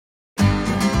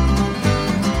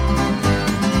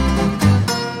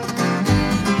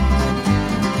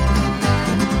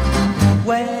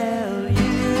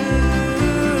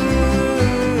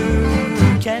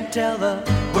Can't tell the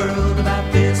world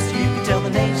about this, you can tell the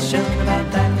nation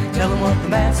about that. Tell them what the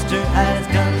Master has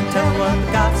done, tell them what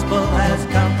the gospel has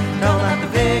come. Tell them that the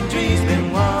victory's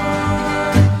been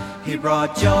won. He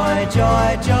brought joy,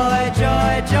 joy, joy,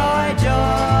 joy, joy,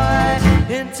 joy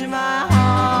into my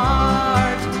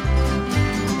heart.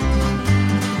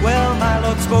 Well, my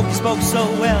Lord spoke, he spoke so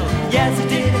well. Yes, he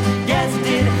did, yes, he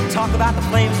did. Talk about the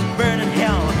flames that burn in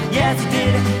hell. Yes, he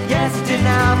did, yes, he did.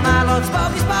 Now, my Lord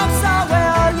spoke, he spoke so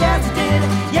well. Yes, he did,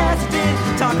 yes, he did.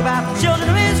 Talk about the children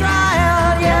of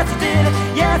Israel. Yes, he did,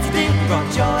 yes, he did. He brought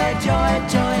joy, joy,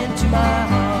 joy into my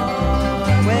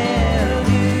heart. Well,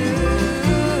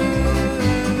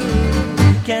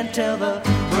 you can't tell the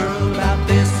world about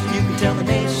this, you can tell the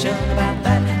nation about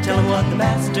that. Tell them what the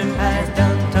Master has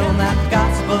done, tell them that the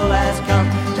gospel has come,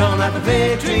 tell them that the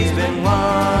victory's been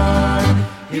won.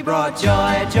 He brought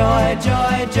joy, joy,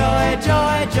 joy, joy,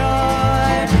 joy,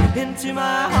 joy into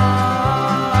my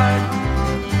heart.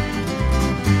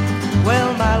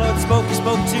 Well, my Lord spoke, he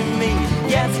spoke to me.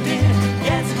 Yes, he did,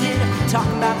 yes, he did.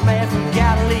 Talking about the man from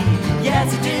Galilee.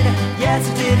 Yes, he did, yes,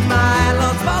 he did. My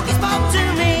Lord spoke, he spoke to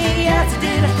me. Yes, he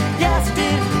did, yes, he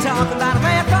did. Talking about a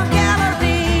man from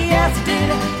Galilee. Yes, he did,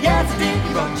 yes, he did. He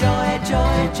brought joy,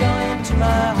 joy, joy into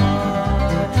my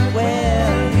heart.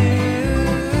 Well,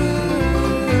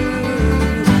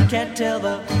 you can't tell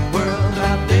the world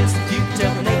about this, you can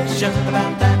tell the nation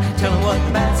about that. Tell them what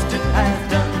the Master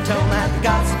has done, tell them that the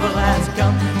gospel has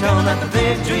come, tell them that the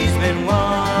victory's been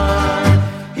won.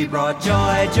 He brought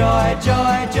joy, joy,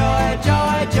 joy, joy,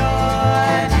 joy,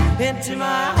 joy into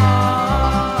my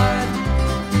heart.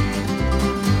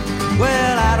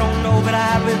 Well, I don't know, but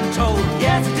I've been told.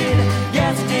 Yes, it did,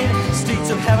 yes, it did. Streets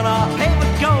of heaven are paved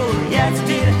with gold. Yes, it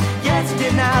did, yes, it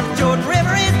did. Now the Jordan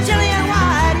River is chilly and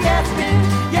wide. Yes, it did,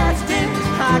 yes, it did.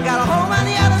 I got a home on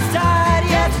the other side.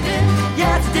 Yes, it did,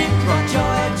 yes, it did. Brought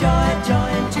joy, joy, joy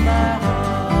into my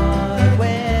heart.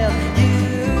 Well,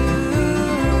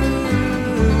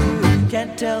 you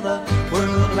can't tell the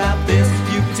world about this,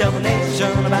 you can tell the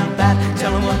nation about that.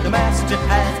 Tell them what the Master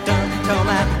has done, tell them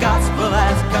that the gospel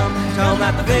has come, tell them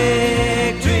that the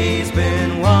victory's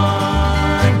been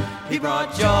won. He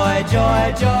brought joy,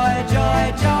 joy, joy,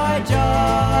 joy, joy,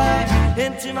 joy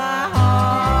into my heart.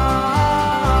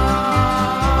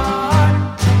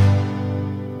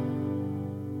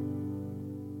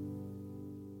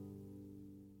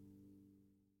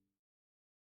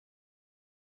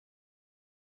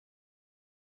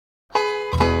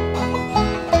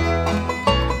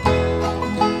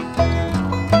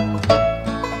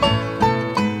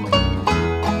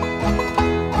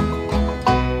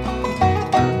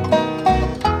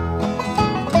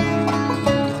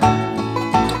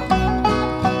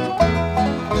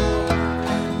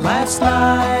 Last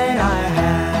night I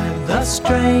had the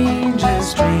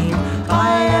strangest dream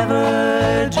I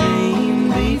ever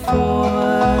dreamed before.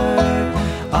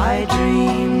 I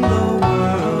dreamed the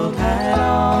world had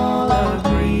all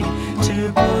agreed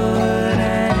to put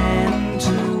an end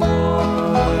to war.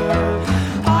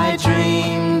 I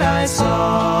dreamed I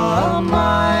saw a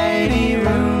mighty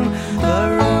room. The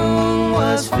room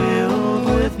was filled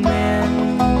with men,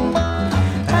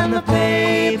 and the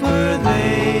paper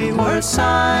they were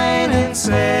signed and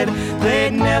said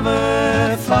they'd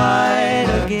never fight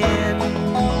again.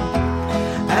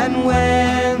 And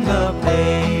when the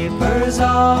papers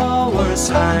all were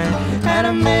signed and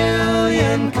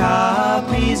 1,000,000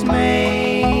 copies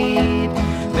made,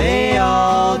 they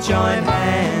all joined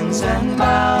hands and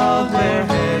bowed their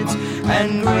heads,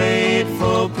 and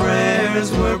grateful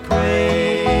prayers were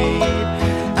prayed.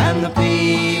 And the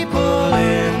people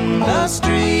in the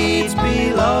streets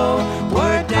below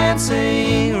were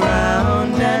dancing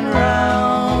round and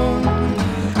round,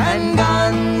 and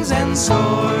guns and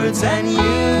swords and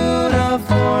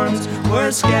uniforms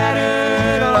were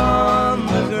scattered on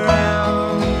the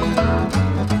ground.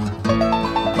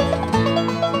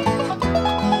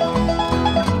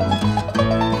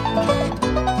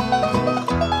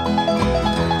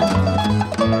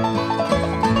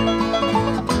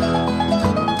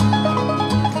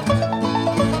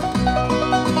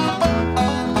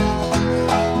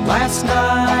 Last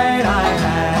night I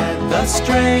had the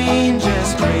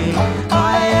strangest dream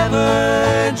I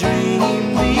ever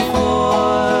dreamed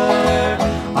before.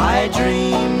 I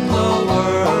dreamed the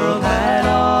world had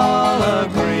all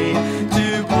agreed to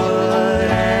put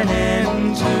an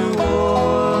end to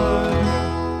war.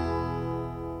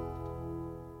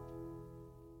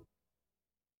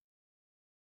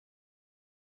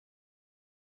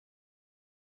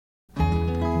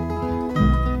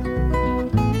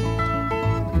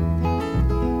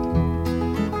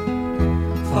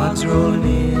 Fogs rolling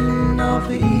in off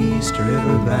the East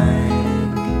River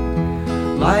bank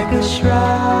like a shroud.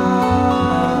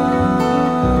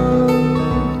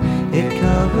 It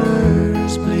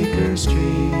covers Bleecker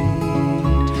Street,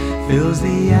 fills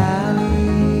the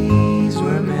alleys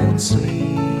where men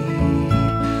sleep,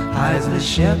 hides the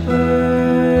shepherd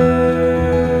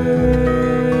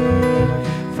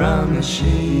from the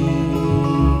sheep.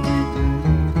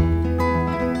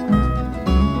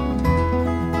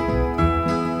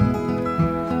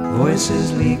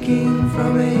 Voices leaking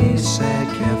from a sad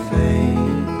cafe,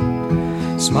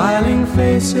 smiling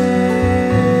faces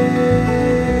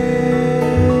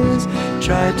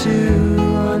try to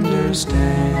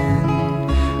understand.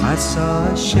 I saw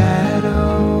a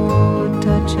shadow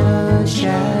touch a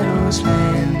shadow's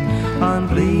hand on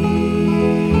Bleecker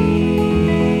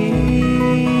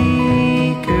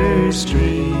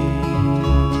Street.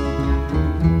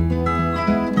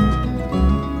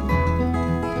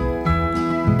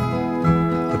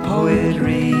 Poet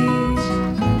reads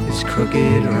his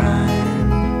crooked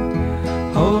rhyme.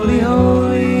 Holy,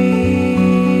 holy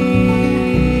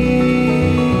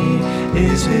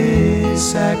is his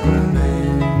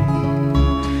sacrament.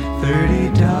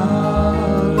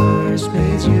 $30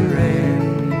 pays your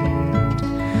rent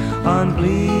on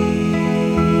Bleecker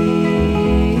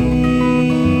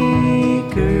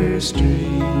Street.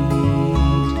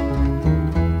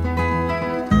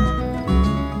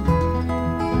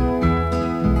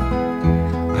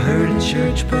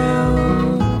 Church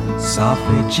bell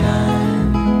softly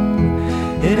chime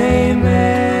in a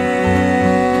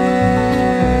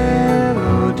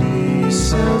melody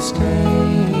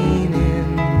sustaining.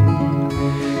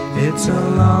 It's a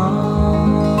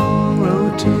long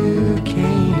road to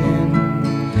Canaan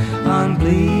on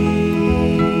Bleecker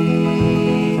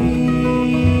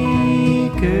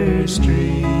Street.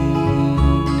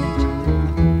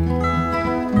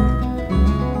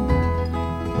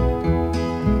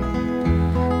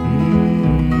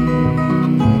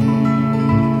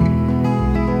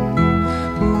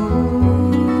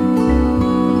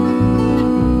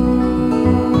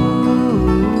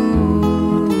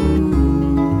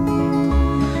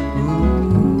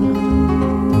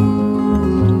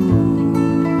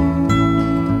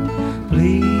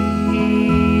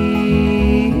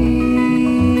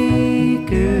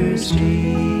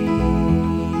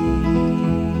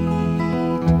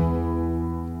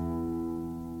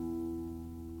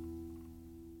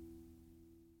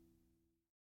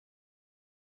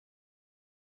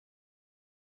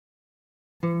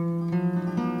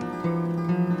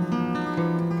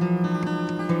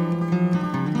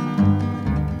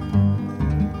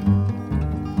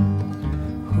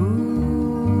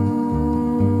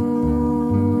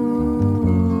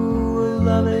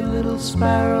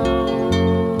 Sparrow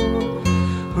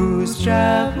who's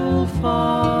traveled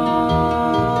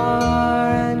far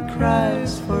and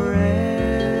cries for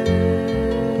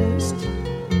rest.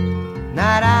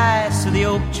 Night eyes to the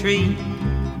oak tree,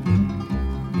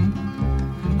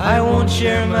 I won't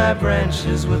share my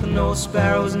branches with no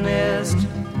sparrow's nest,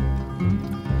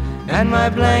 and my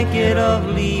blanket of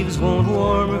leaves won't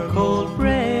warm her cold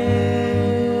breast.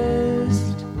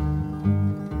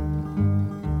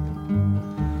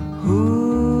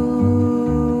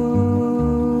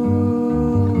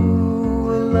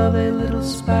 Of a little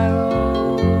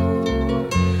sparrow,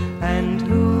 and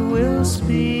who will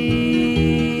speak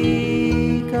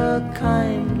a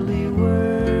kindly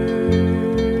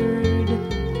word.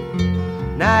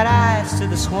 night eyes to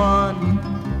the swan.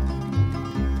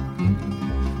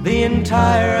 The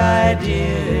entire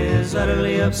idea is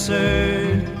utterly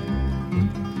absurd.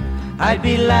 I'd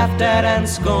be laughed at and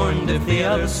scorned if the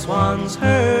other swans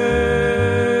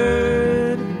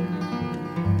heard.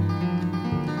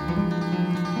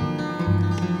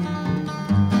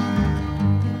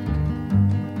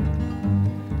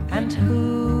 And who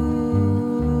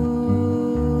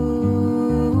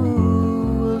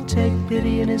will take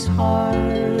pity in his heart?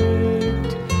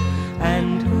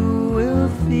 And who will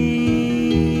feed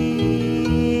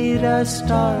a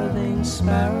starving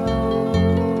sparrow?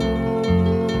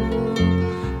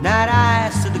 Night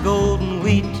eyes to the golden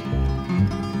wheat.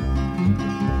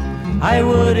 I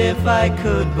would if I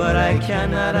could, but I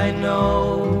cannot, I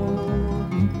know.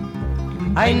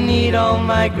 I need all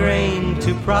my grain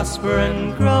to prosper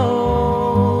and grow.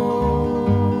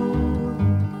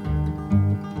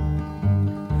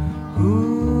 Who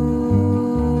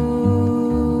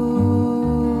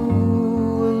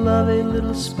will love a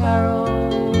little sparrow?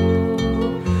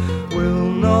 Will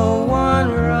no one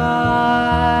write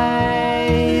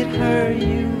her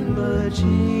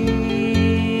eulogy?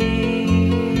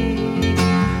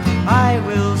 I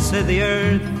will, said the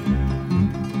earth,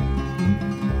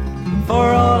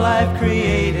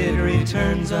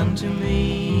 returns unto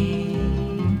me.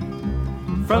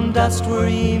 From dust were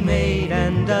ye made,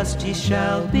 and dust ye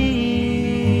shall be.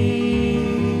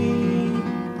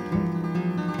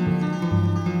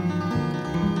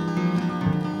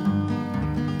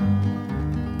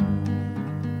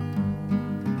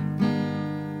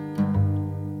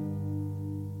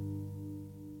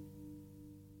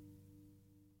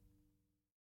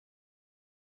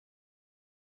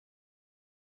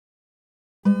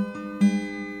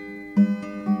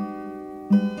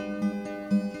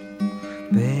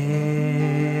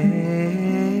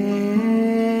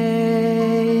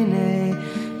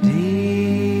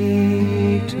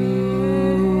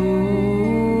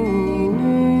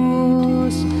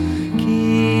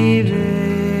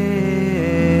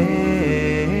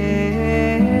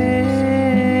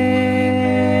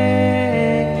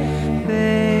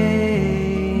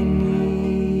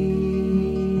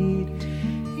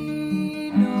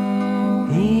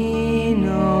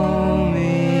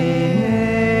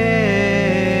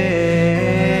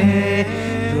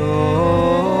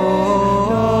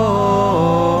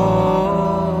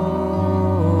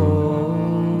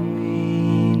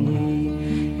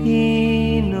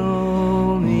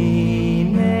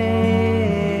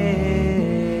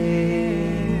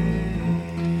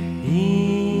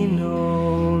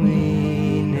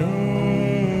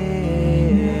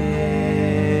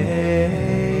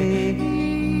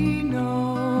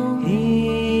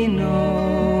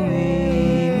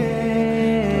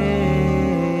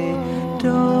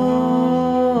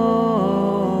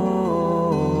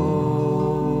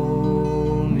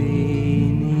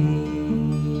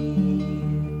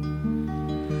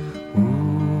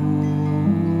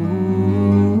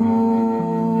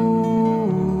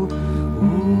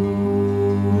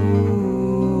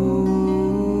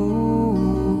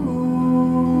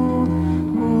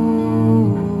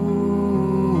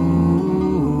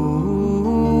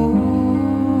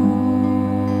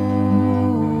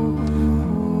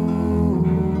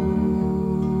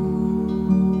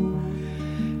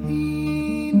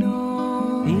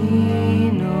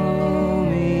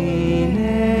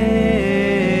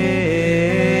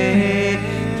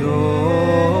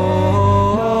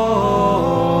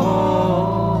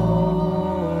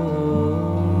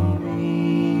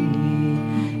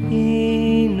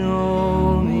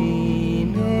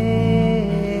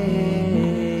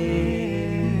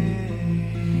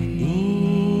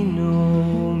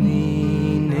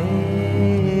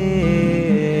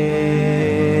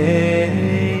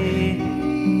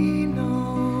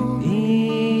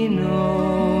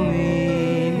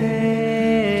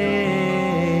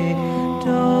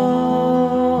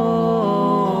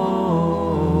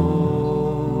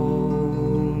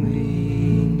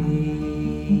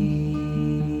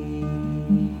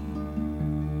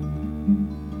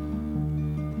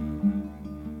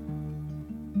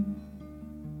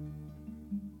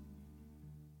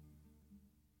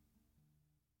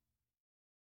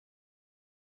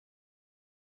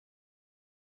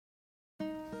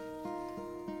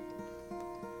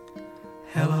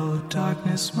 Hello,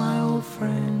 darkness, my old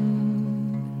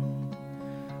friend.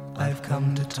 I've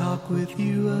come to talk with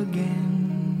you again,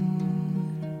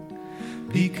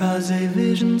 because a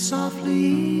vision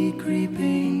softly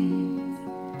creeping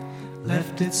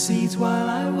left its seeds while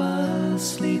I was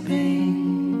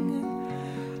sleeping,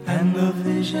 and the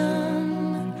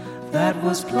vision that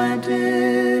was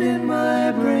planted in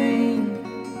my brain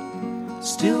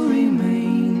still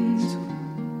remains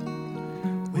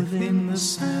within the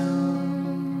sound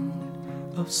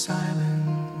of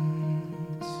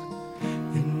silence.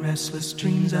 In restless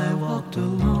dreams I walked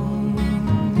alone,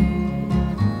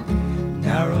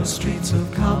 narrow streets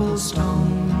of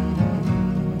cobblestone,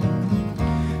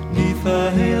 neath the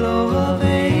halo of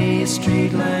a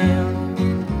street lamp.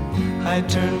 I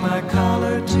turned my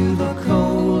collar to the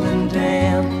cold and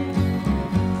damp,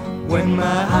 when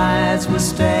my eyes were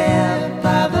stabbed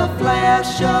by the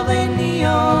flash of a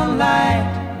neon light.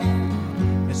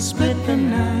 It split the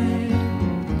night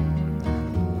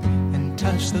and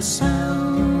touched the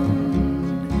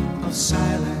sound of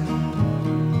silence.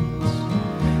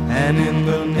 And in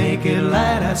the naked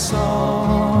light I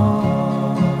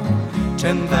saw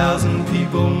 10,000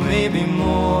 people, maybe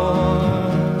more.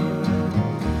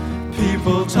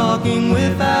 People talking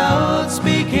without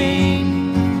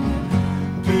speaking,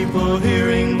 people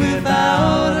hearing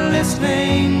without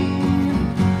listening,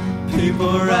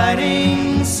 people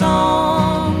writing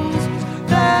songs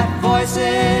that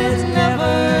voices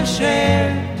never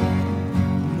shared.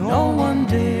 No one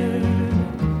dared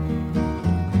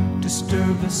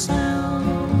disturb the sound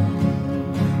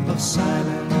of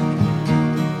silence.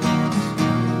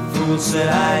 Fool, said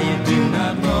I, you do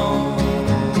not know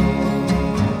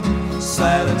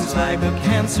silence like a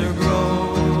cancer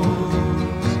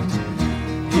grows.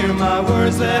 Hear my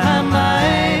words that I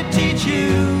might teach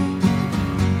you.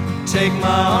 Take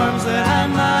my arms that I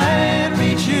might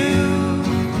reach you.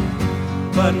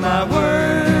 But my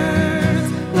words,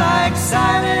 like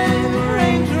silent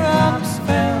raindrops,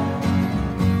 fell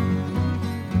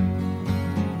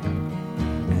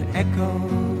and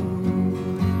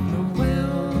echoed the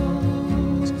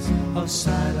wells of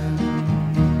silence.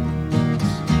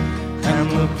 And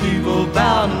the people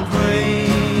bowed and prayed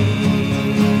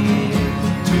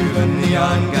to the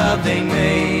neon god they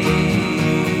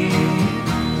made.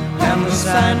 And the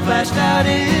sign flashed out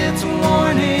its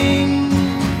warning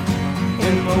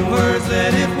in the words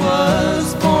that it was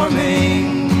forming.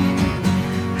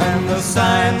 And the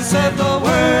sign said the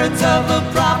words of the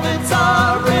prophets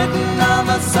are written on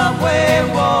the subway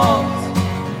walls,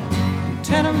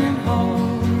 tenement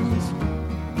halls,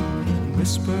 and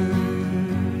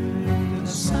whispered the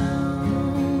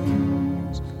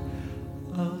sounds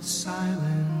of silence.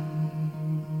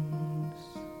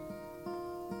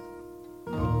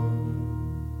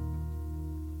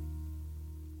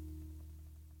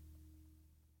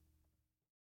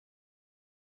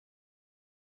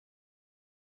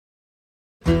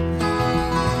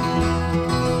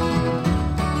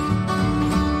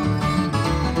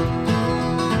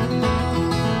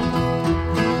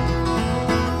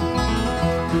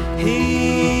 He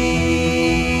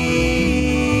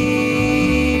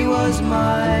was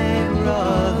my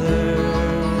brother,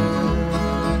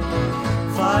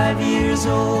 5 years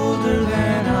older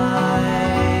than I.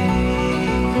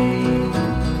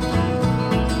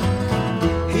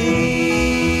 He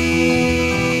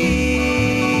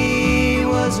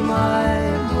was my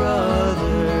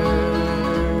brother,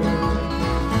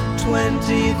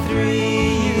 23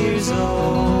 years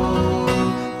old,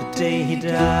 the day he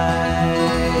died.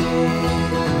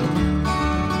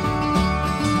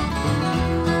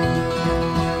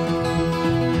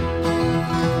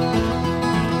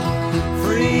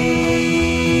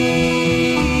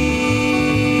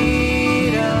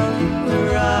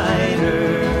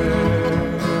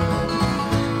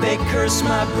 Curse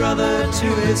my brother to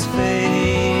his face.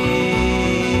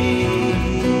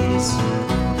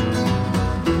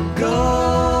 Go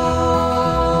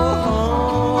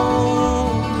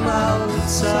home,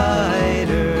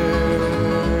 outsider.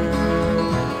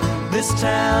 This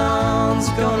town's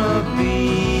gonna be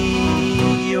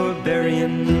your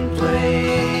burying place.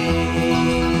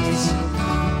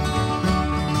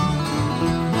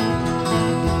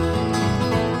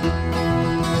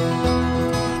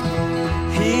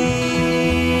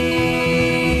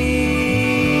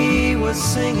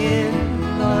 Singing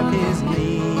on his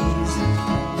knees,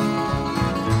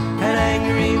 an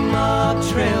angry mob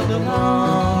trailed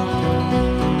along.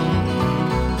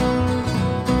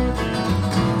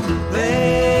 They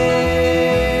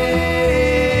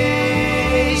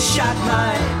shot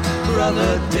my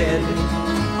brother dead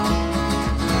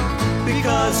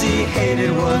because he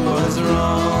hated what was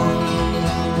wrong.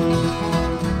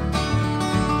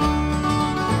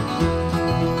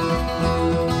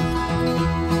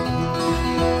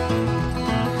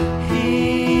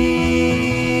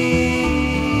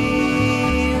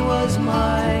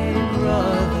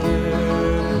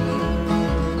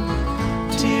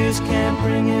 Can't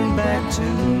bring him back to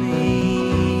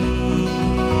me.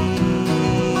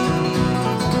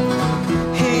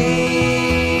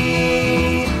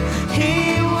 He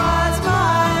was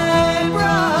my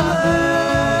brother,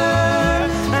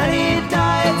 and he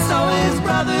died so his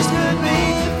brothers could be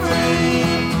free.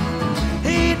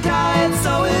 He died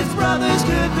so his brothers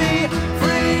could be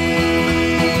free.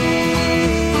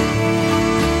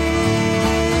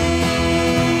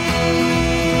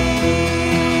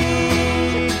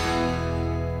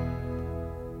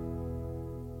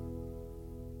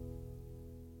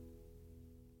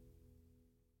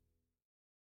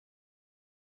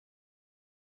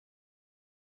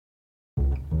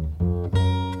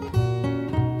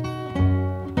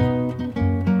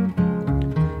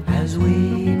 As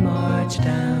we march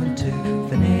down to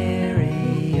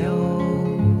Venerio,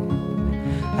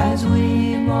 as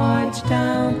we march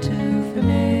down to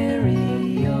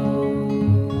Venerio,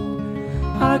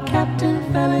 our captain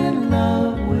fell in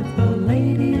love with a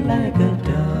lady like a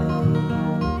dove,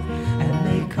 and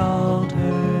they called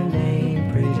her name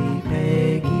Pretty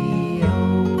Peggy, oh.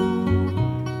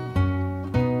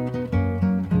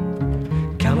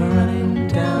 Come running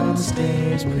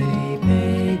downstairs, Pretty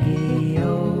Peggy,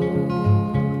 oh.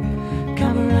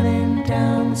 Come running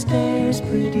downstairs,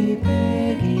 Pretty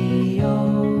Peggy, oh.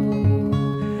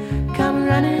 Come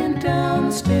running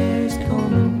downstairs,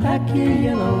 combing back your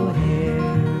yellow hair.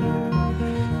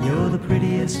 You're the pretty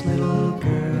prettiest little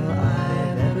girl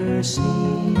I've ever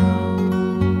seen.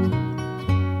 Oh,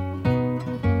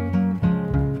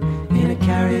 in a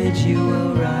carriage you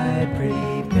will ride,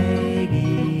 pretty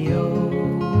Peggy.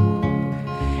 Oh,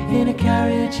 in a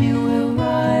carriage you will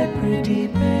ride, pretty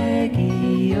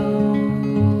Peggy. Oh,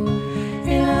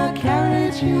 in a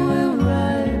carriage you will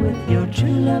ride with your true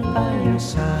love by your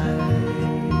side,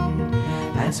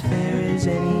 as fair as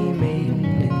any maiden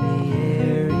in the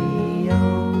area.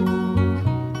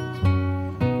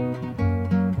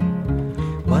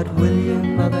 What will your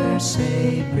mother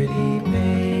say, pretty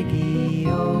Peggy?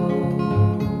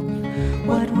 Oh,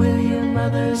 what will your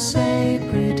mother say,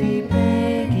 pretty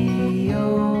Peggy?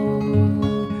 Oh,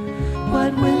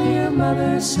 what will your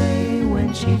mother say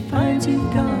when she finds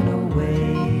you've gone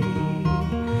away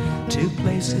to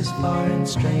places far and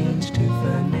strange, to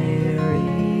Venerio?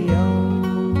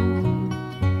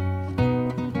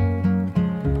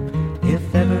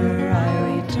 If ever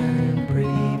I return,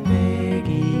 pretty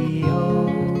Peggy, oh,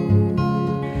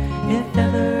 if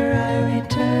ever I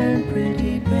return,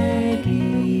 pretty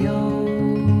Peggy, oh,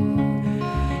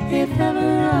 if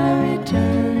ever I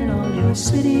return, all your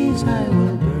cities I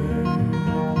will burn,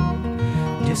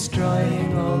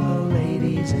 destroying all the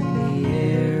ladies in the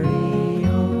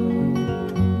area,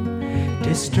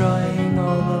 destroying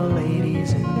all the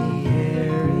ladies in the area.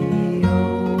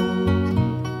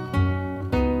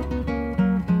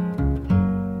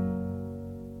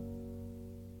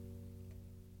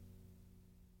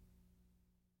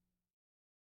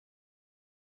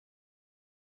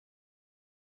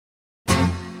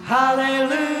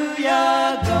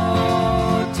 Hallelujah, go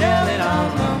tell it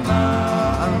on the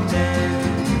mountain,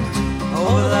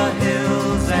 over the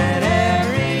hills and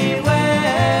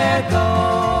everywhere.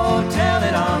 Go tell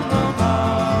it on the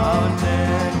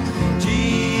mountain,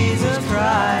 Jesus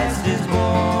Christ is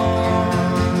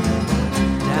born.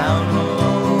 Down the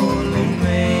lonely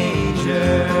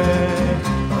manger,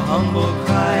 the humble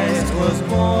Christ was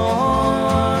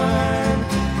born,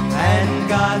 and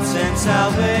God sent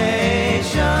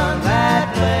salvation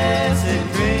that blessed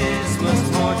Christmas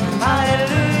morn.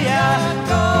 Hallelujah,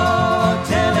 go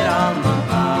tell it on the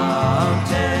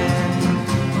mountain,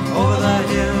 over the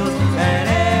hills and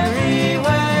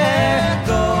everywhere.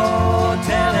 Go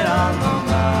tell it on the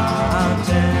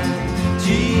mountain,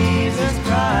 Jesus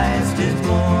Christ is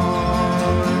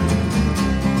born.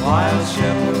 While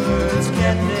shepherds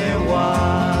kept their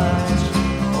watch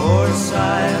o'er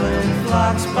silent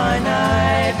flocks by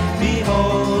night,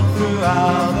 behold,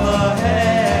 throughout the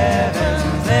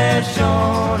heavens there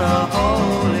shone a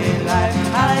holy light.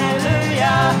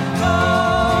 Hallelujah, go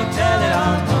tell it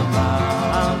on the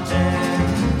mountain,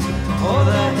 o'er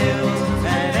the hills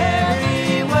and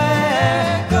everywhere.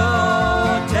 Go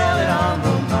tell it on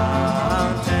the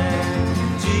mountain,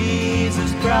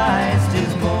 Jesus Christ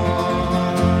is born.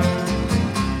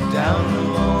 Down the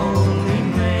lonely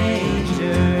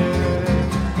manger,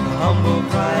 the humble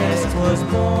Christ was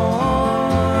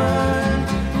born,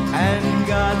 and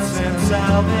God sent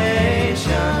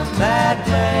salvation that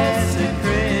blessed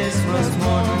Christmas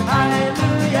morn.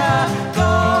 Hallelujah,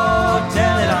 go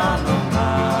tell it on the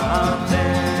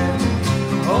mountain,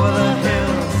 over the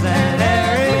hills and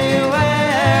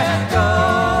everywhere. Go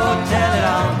tell it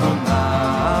on the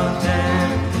mountain,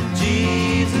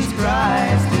 Jesus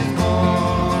Christ is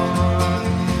born.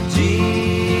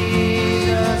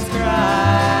 Jesus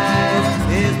Christ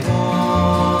is born.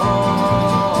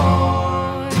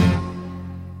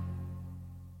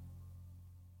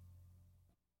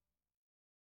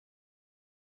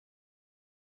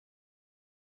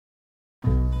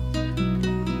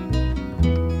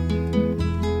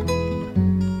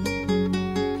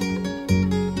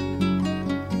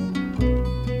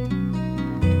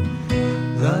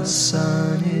 The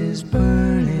sun is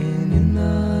burning in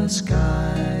the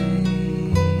sky.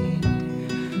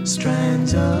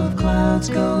 Strands of clouds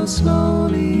go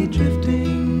slowly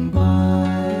drifting by.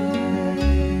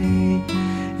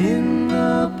 In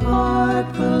the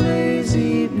park, the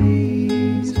lazy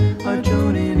breeze are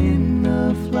droning in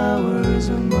the flowers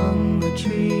among the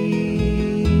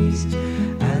trees,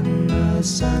 and the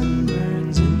sun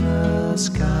burns in the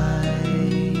sky.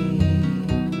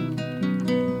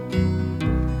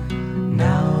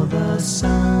 Now the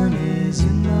sun is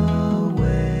in the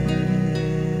west.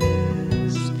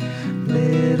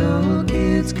 Little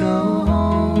kids go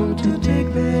home to take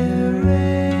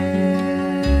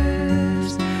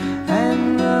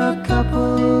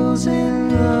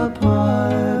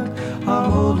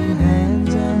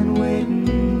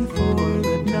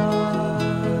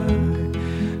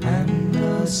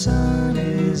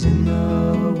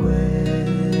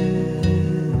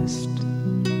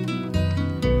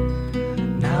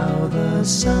the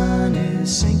sun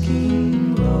is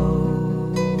sinking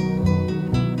low.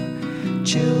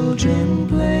 Children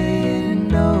play,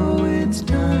 know it's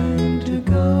time to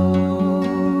go.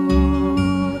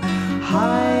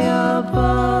 High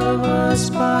above a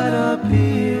spot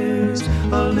appears,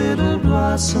 a little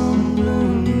blossom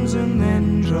blooms and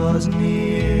then draws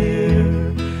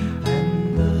near,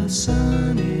 and the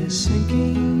sun is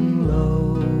sinking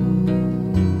low.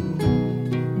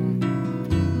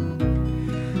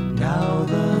 Now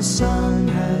the sun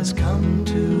has come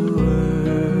to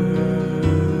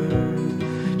earth,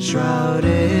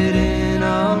 shrouded in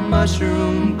a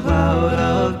mushroom cloud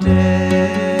of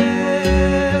death.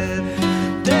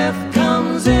 Death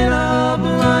comes in a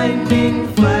blinding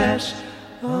flash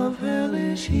of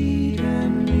hellish heat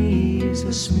and leaves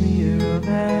a smear of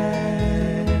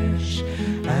ash,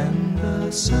 and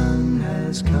the sun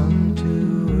has come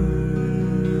to earth.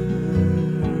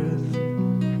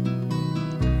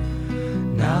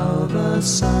 Now the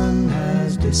sun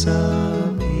has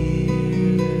disappeared.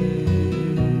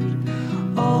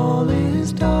 All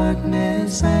is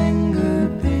darkness, anger,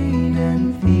 pain,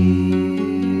 and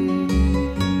fear.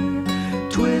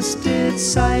 Twisted,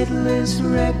 sightless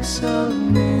wrecks of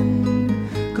men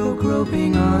go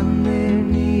groping on their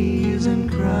knees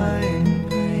and cry in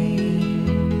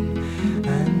pain,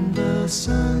 and the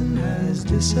sun has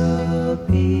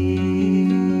disappeared.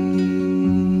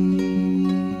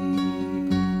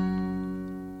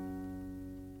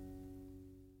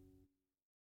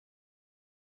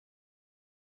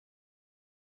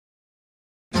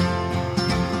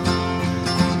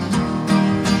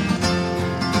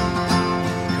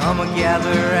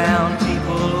 Gather round,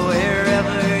 people,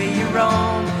 wherever you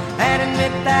roam, and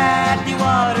admit that the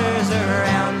waters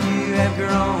around you have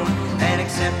grown, and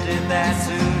accepted that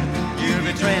soon you'll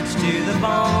be drenched to the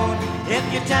bone. If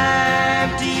your time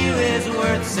to you is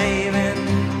worth saving,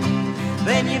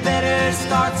 then you better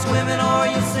start swimming or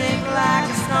you'll sink like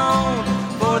a stone,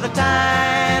 for the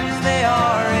times they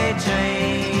are a-changing.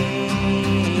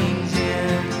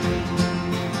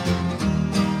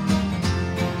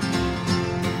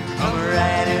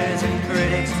 Writers and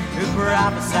critics who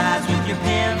prophesize with your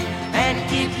pen, and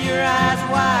keep your eyes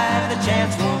wide, the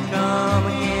chance won't come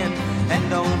again. And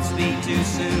don't speak too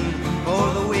soon,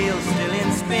 for the wheel's still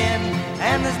in spin,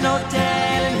 and there's no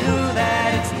telling who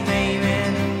that it's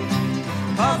naming.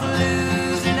 'Cause the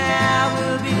loser now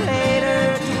will be later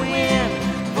to win,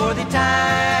 for the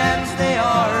times they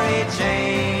are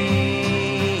a-changing.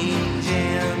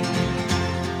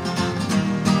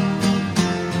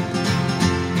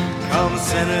 Come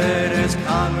senators,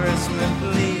 congressmen,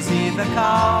 please heed the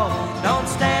call. Don't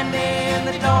stand in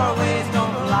the doorways,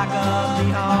 don't lock up the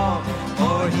hall,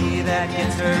 for he that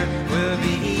gets hurt will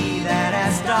be he that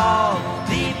has stalled.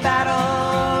 The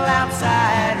battle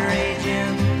outside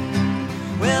raging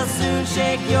will soon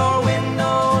shake your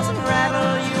windows and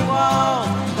rattle your walls,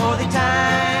 for the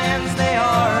times they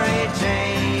are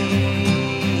a-changing.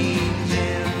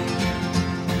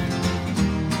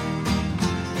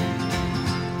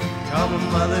 Come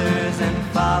mothers and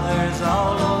fathers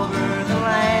all over the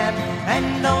land, and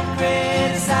don't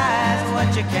criticize what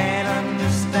you can't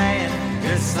understand.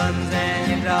 Your sons and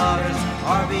your daughters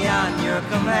are beyond your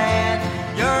command.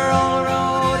 Your old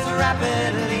road is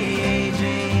rapidly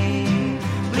aging.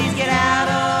 Please get out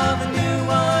of the new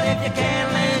one if you can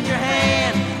lend your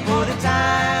hand, for the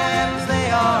times they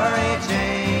are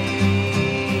a-changing.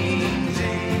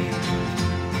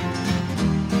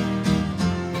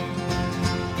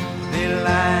 The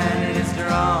line is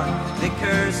drawn, the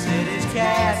curse it is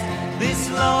cast. The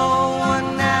slow one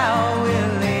now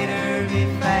will later be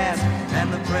fast, and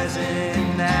the present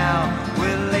now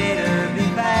will later be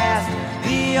fast.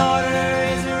 The order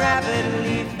is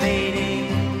rapidly fading.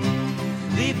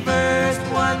 The first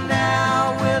one now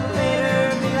will later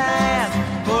be last,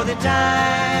 for the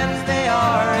times they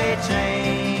are a-changing.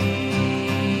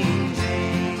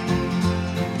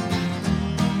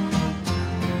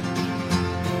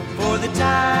 For the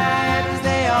times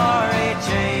they are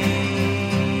a-changing.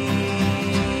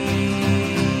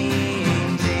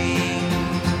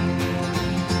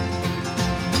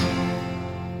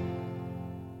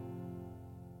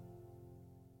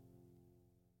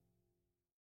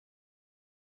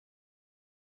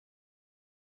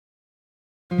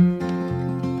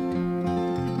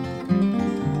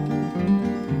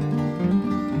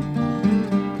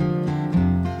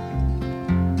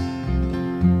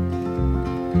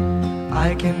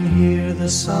 I can hear the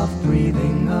soft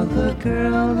breathing of the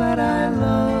girl that I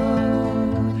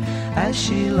love, as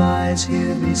she lies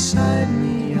here beside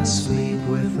me, asleep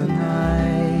with the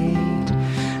night,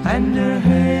 and her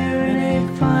hair in a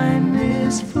fine mist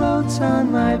kiss floats on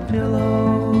my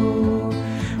pillow,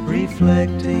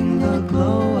 reflecting the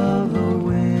glow of the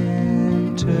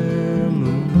winter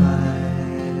moonlight.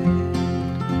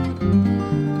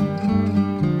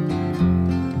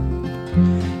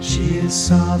 She is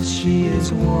soft, she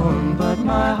is warm, but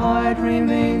my heart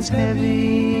remains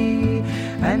heavy,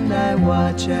 and I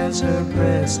watch as her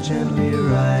breast gently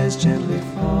rise, gently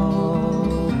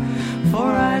fall.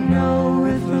 For I know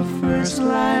with the first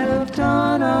light of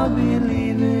dawn I'll be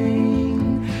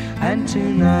leaving, and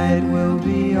tonight will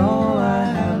be all I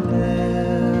have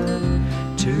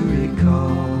left to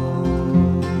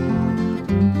recall.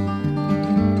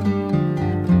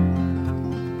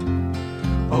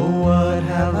 Oh, what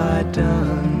have I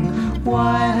done?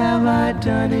 Why have I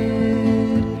done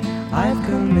it? I've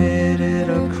committed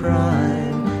a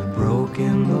crime,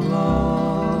 broken the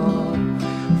law.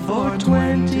 For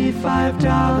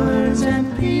 $25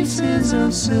 and pieces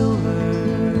of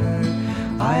silver,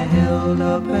 I held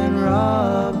up and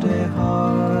robbed a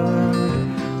hard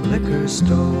liquor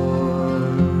store.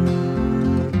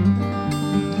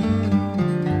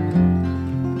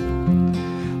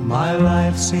 My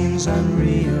life seems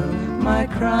unreal, my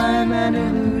crime an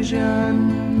illusion,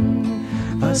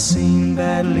 a scene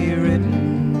badly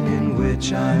written in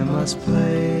which I must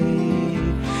play.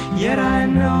 Yet I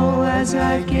know as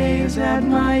I gaze at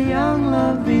my young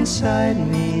love beside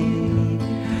me,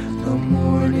 the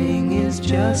morning is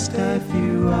just a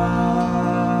few hours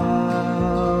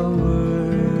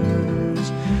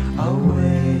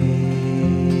away.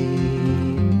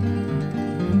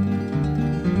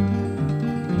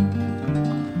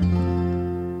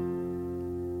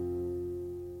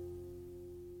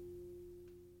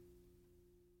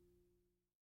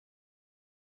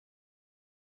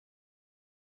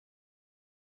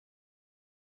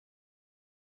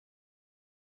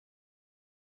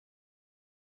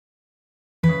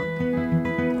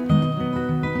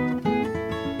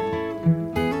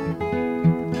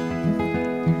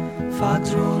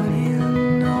 Fog's rolling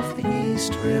in off the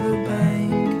East River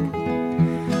bank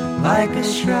like a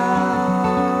shroud.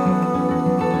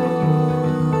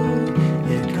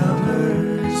 It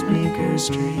covers Bleecker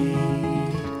Street,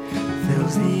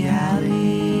 fills the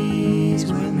alleys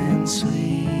where men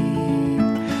sleep,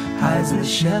 hides the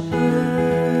shepherd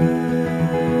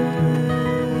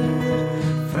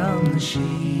from the sheep.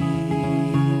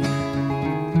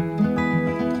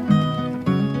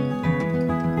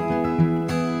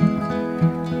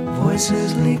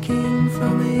 Voices leaking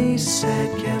from a sad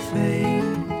cafe,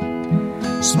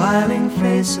 smiling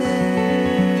faces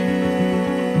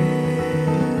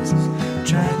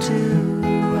try to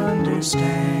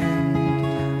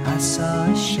understand. I saw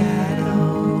a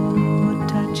shadow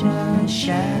touch a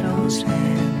shadow's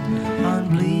hand on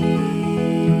Bleecker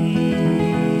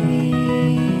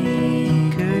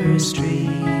Street.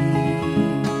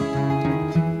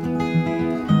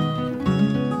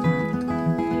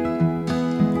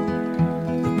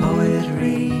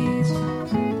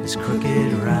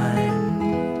 Crooked rhyme,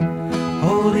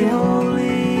 holy,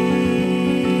 holy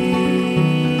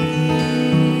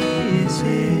is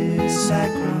his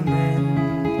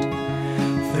sacrament.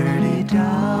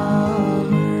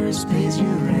 $30 pays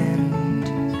your rent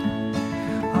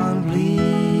on Bleecker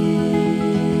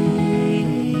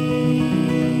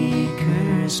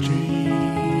Street.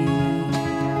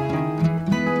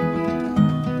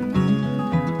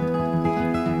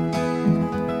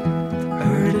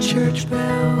 Heard a church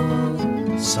bell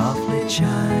softly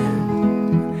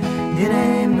chime in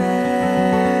a melody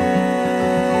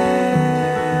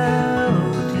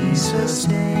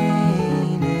sustaining.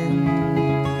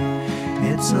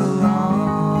 It's a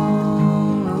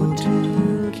long road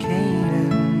to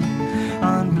Canaan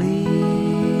on Bleecker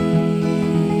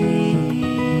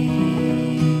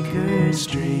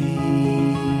Street.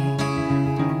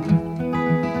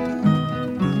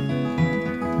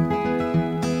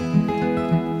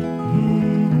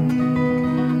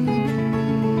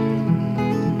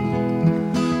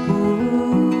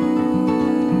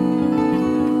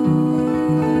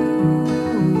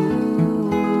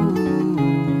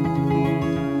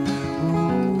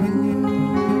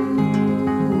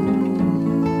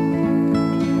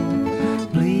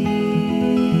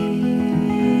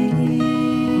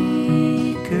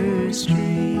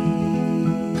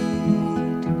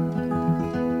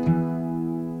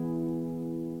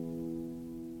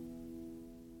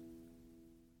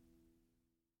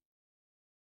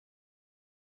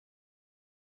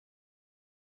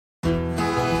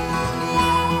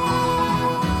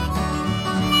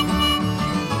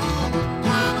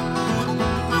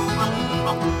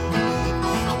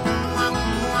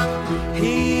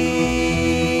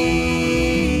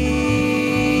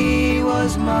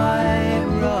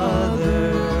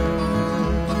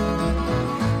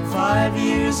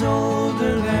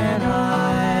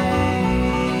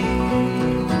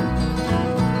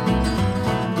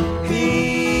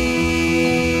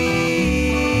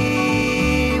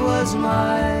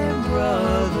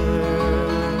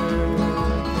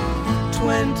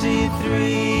 23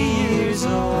 years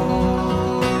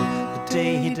old the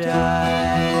day he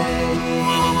died.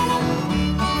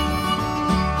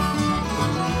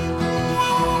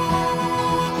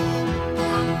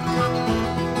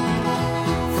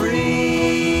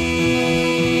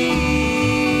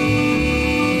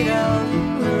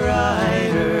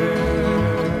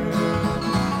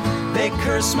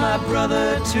 Curse my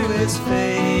brother to his face.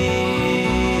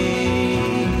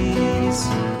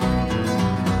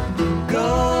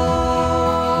 Go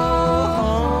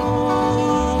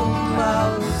home,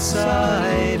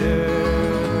 outsider.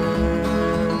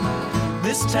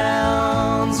 This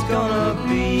town's gonna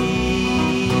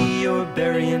be your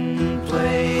burying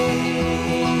place.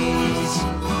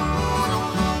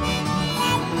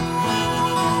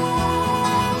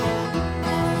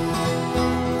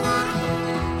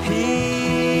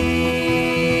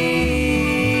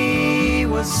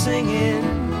 Singing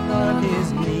on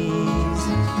his knees,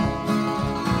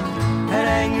 an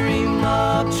angry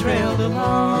mob trailed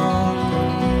along.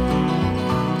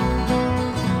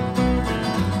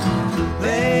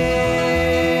 They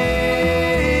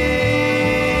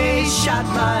shot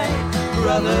my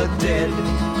brother dead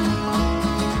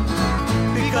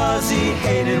because he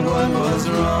hated what was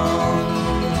wrong.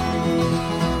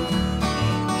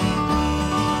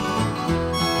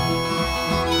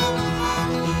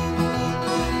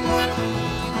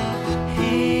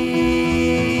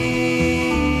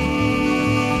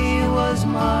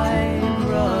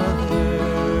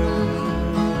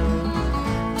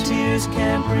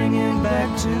 Can't bring him back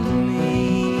to me.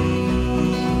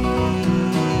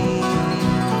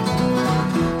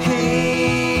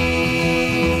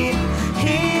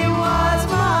 He was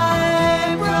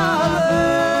my brother,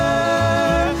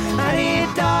 and he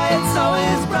died so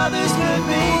his brothers could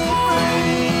be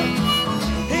free.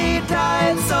 He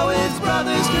died so his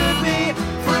brothers could be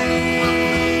free.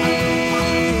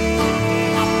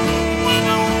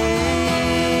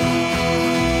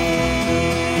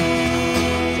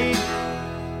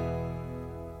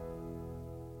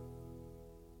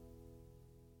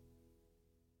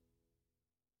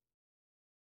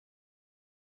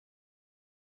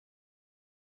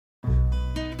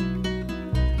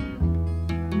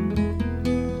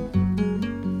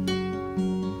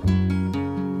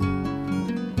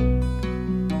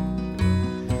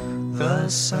 The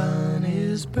sun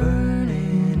is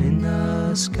burning in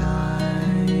the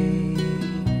sky.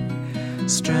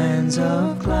 Strands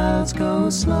of clouds go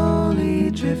slowly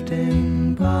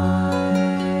drifting by.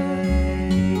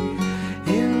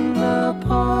 In the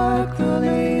park the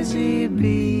lazy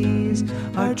bees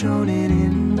are droning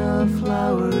in the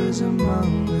flowers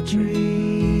among the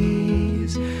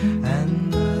trees.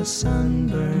 And the sun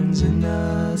burns in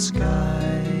the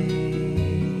sky.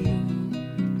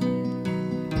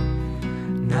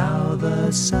 Now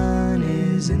the sun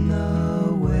is in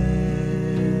the west.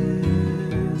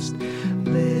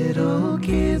 Little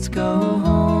kids go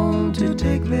home to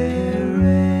take their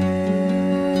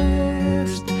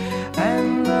rest.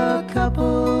 And the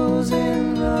couples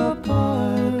in the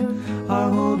park are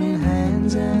holding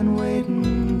hands and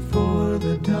waiting for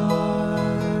the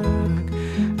dark.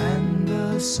 And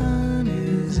the sun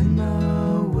is in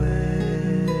the west.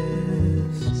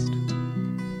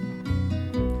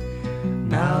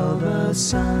 Now the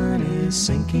sun is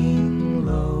sinking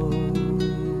low.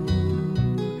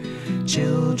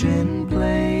 Children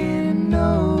playing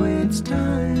know it's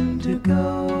time to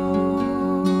go.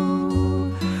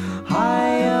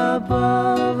 High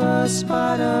above a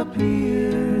spot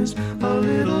appears, a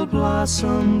little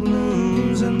blossom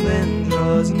blooms and then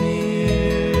draws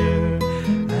near.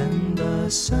 And the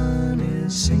sun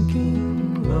is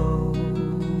sinking low.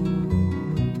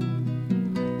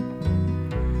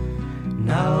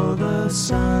 Now the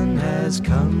sun has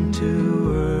come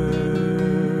to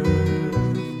earth,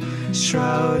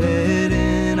 shrouded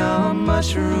in a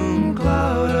mushroom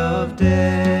cloud of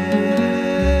death.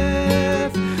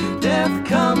 Death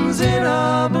comes in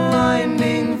a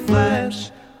blinding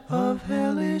flash of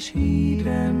hellish heat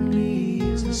and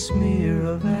leaves a smear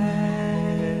of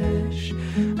ash.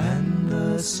 And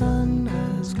the sun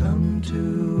has come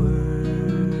to earth.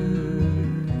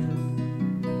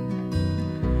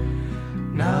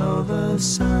 Now the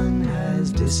sun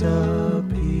has disappeared.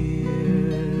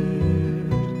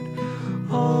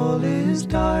 All is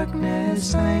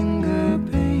darkness, anger,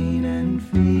 pain, and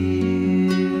fear.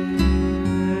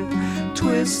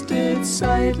 Twisted,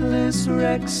 sightless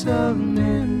wrecks of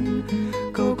men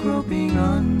go groping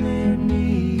on their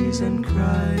knees and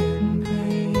cry in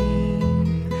pain.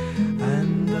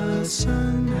 And the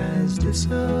sun has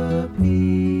disappeared.